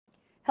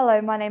Hello,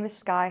 my name is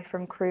Sky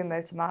from Crewe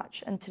Motor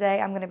Match, and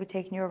today I'm going to be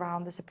taking you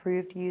around this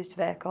approved used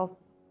vehicle.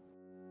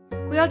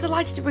 We are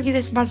delighted to bring you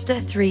this Mazda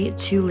 3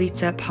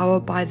 2-litre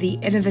powered by the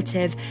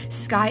innovative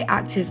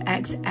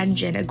SKYACTIV-X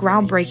engine, a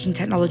groundbreaking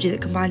technology that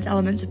combines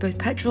elements of both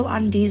petrol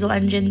and diesel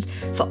engines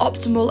for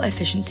optimal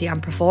efficiency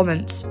and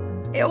performance.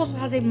 It also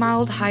has a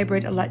mild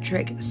hybrid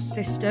electric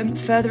system,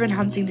 further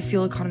enhancing the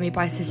fuel economy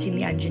by assisting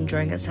the engine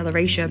during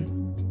acceleration.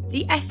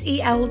 The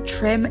SEL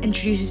trim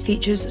introduces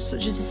features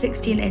such as the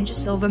 16-inch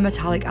silver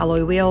metallic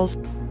alloy wheels,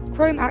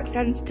 chrome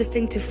accents,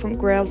 distinctive front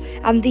grille,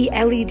 and the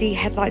LED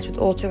headlights with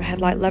auto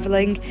headlight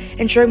levelling,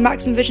 ensuring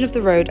maximum vision of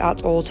the road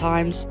at all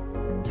times.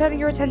 Turning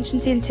your attention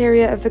to the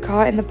interior of the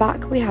car, in the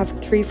back we have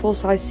 3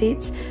 full-size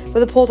seats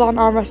with a pull-down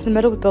armrest in the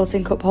middle with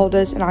built-in cup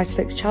holders and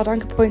ISOFIX child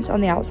anchor points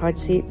on the outside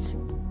seats.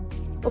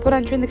 Upon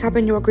entering the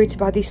cabin, you are greeted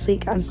by the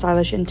sleek and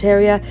stylish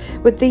interior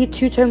with the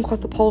two-tone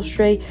cloth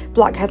upholstery,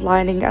 black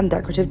headlining and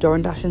decorative door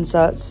and dash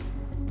inserts.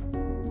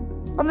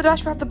 On the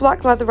dash we have the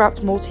black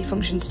leather-wrapped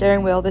multi-function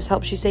steering wheel. This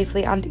helps you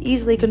safely and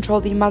easily control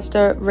the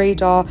Mazda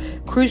radar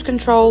cruise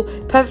control,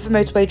 perfect for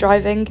motorway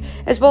driving,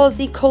 as well as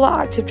the colour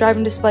active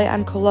driving display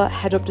and colour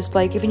head-up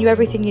display, giving you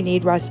everything you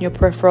need right in your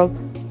peripheral.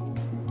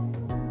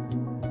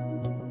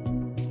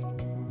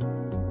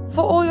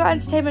 For all your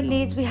entertainment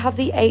needs, we have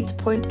the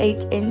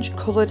 8.8-inch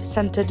coloured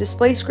centre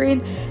display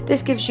screen.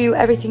 This gives you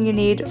everything you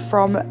need,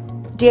 from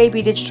DAB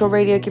digital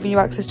radio giving you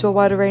access to a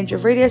wider range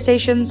of radio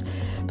stations,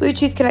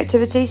 Bluetooth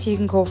connectivity so you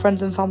can call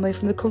friends and family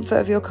from the comfort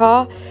of your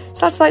car,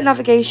 satellite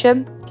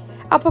navigation,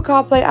 Apple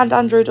CarPlay and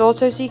Android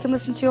Auto so you can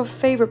listen to your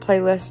favourite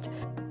playlist,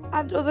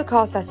 and other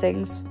car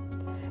settings.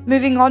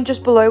 Moving on,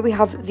 just below we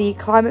have the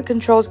climate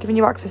controls giving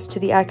you access to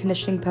the air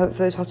conditioning perfect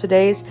for those hotter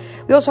days.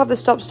 We also have the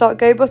stop start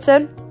go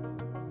button.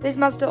 This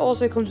Mazda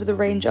also comes with a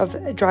range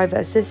of driver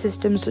assist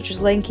systems such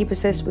as lane keep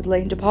assist with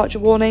lane departure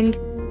warning,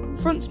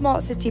 front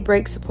smart city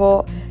brake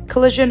support,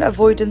 collision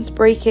avoidance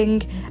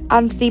braking,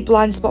 and the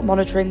blind spot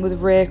monitoring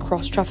with rear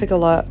cross traffic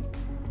alert.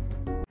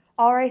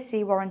 RAC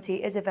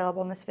warranty is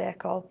available on this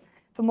vehicle.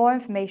 For more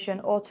information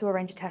or to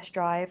arrange a test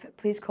drive,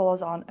 please call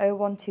us on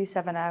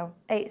 01270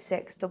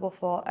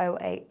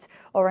 864408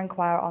 or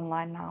inquire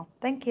online now.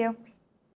 Thank you.